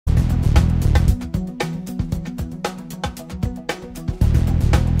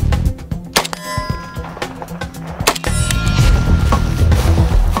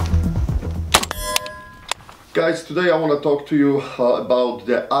Guys, today I want to talk to you about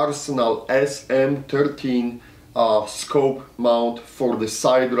the Arsenal SM13 scope mount for the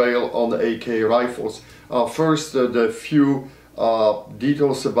side rail on the AK rifles. First, the few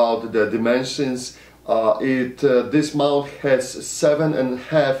details about the dimensions. This mount has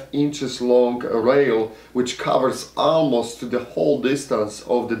 7.5 inches long rail, which covers almost the whole distance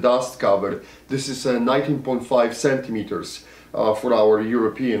of the dust cover. This is 19.5 centimeters for our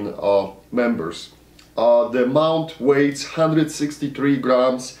European members. The mount weighs 163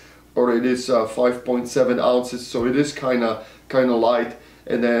 grams, or it is 5.7 ounces, so it is kind of light,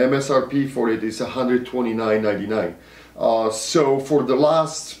 and the MSRP for it is $129.99. So for the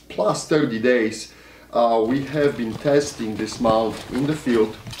last plus 30 days, we have been testing this mount in the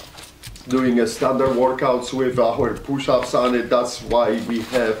field, doing a standard workouts with our push-ups on it. That's why we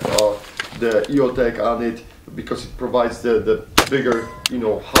have the EOTech on it, because it provides the bigger,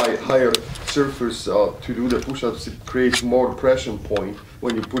 higher surface to do the push-ups. It creates more pressure point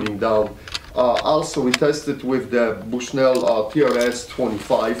when you're putting down. Also, we tested with the Bushnell TRS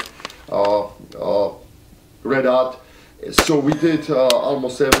 25 Red Hot. So we did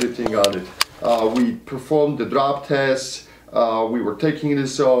almost everything on it. We performed the drop tests. We were taking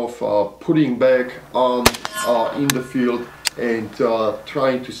this off, putting back on in the field, and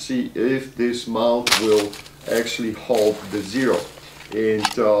trying to see if this mount will actually hold the zero, and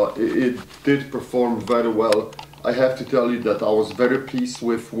it did perform very well. I have to tell you that I was very pleased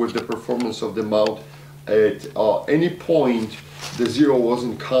with the performance of the mount. At any point the zero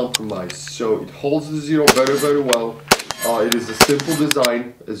wasn't compromised, so it holds the zero very well. It is a simple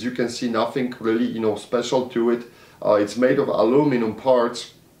design, as you can see, nothing really special to it. It's made of aluminum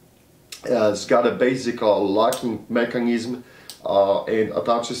parts. It's got a basic locking mechanism and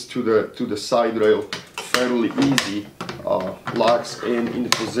attaches to the side rail fairly easy, locks in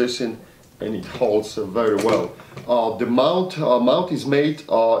position, and it holds very well. The mount is made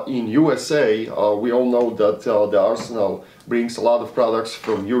in USA. We all know that the Arsenal brings a lot of products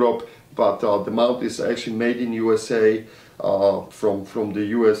from Europe, but the mount is actually made in USA from the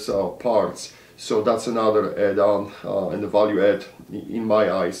US parts. So that's another add-on and a value add in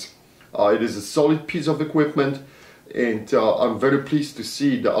my eyes. It is a solid piece of equipment, and I'm very pleased to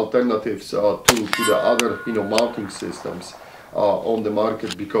see the alternatives to the other mounting systems on the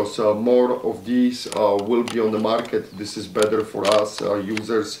market, because more of these will be on the market. This is better for us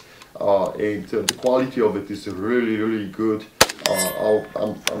users, and the quality of it is really good.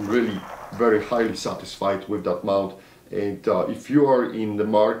 I'm really very highly satisfied with that mount. And if you are in the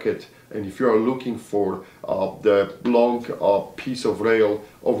market and if you are looking for the long piece of rail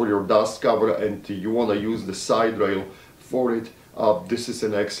over your dust cover, and you want to use the side rail for it, this is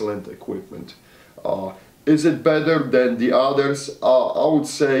an excellent equipment. Is it better than the others? I would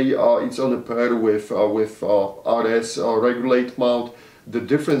say it's on a pair with RS Regulate mount. The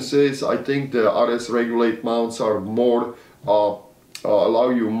difference is, I think the RS Regulate mounts are more allow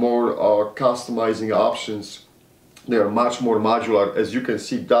you more customizing options. They are much more modular. As you can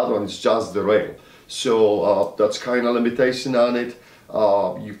see, that one is just the rail, so that's kind of limitation on it.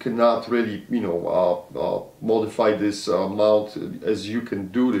 You cannot really modify this mount as you can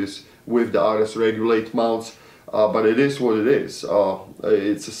do this with the RS Regulate mounts, but it is what it is.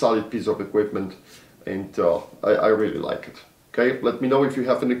 It's a solid piece of equipment, and I really like it. Okay, let me know if you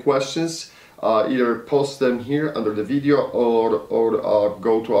have any questions. Either post them here under the video, or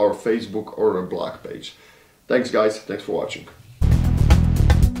go to our Facebook or a blog page. Thanks guys, thanks for watching.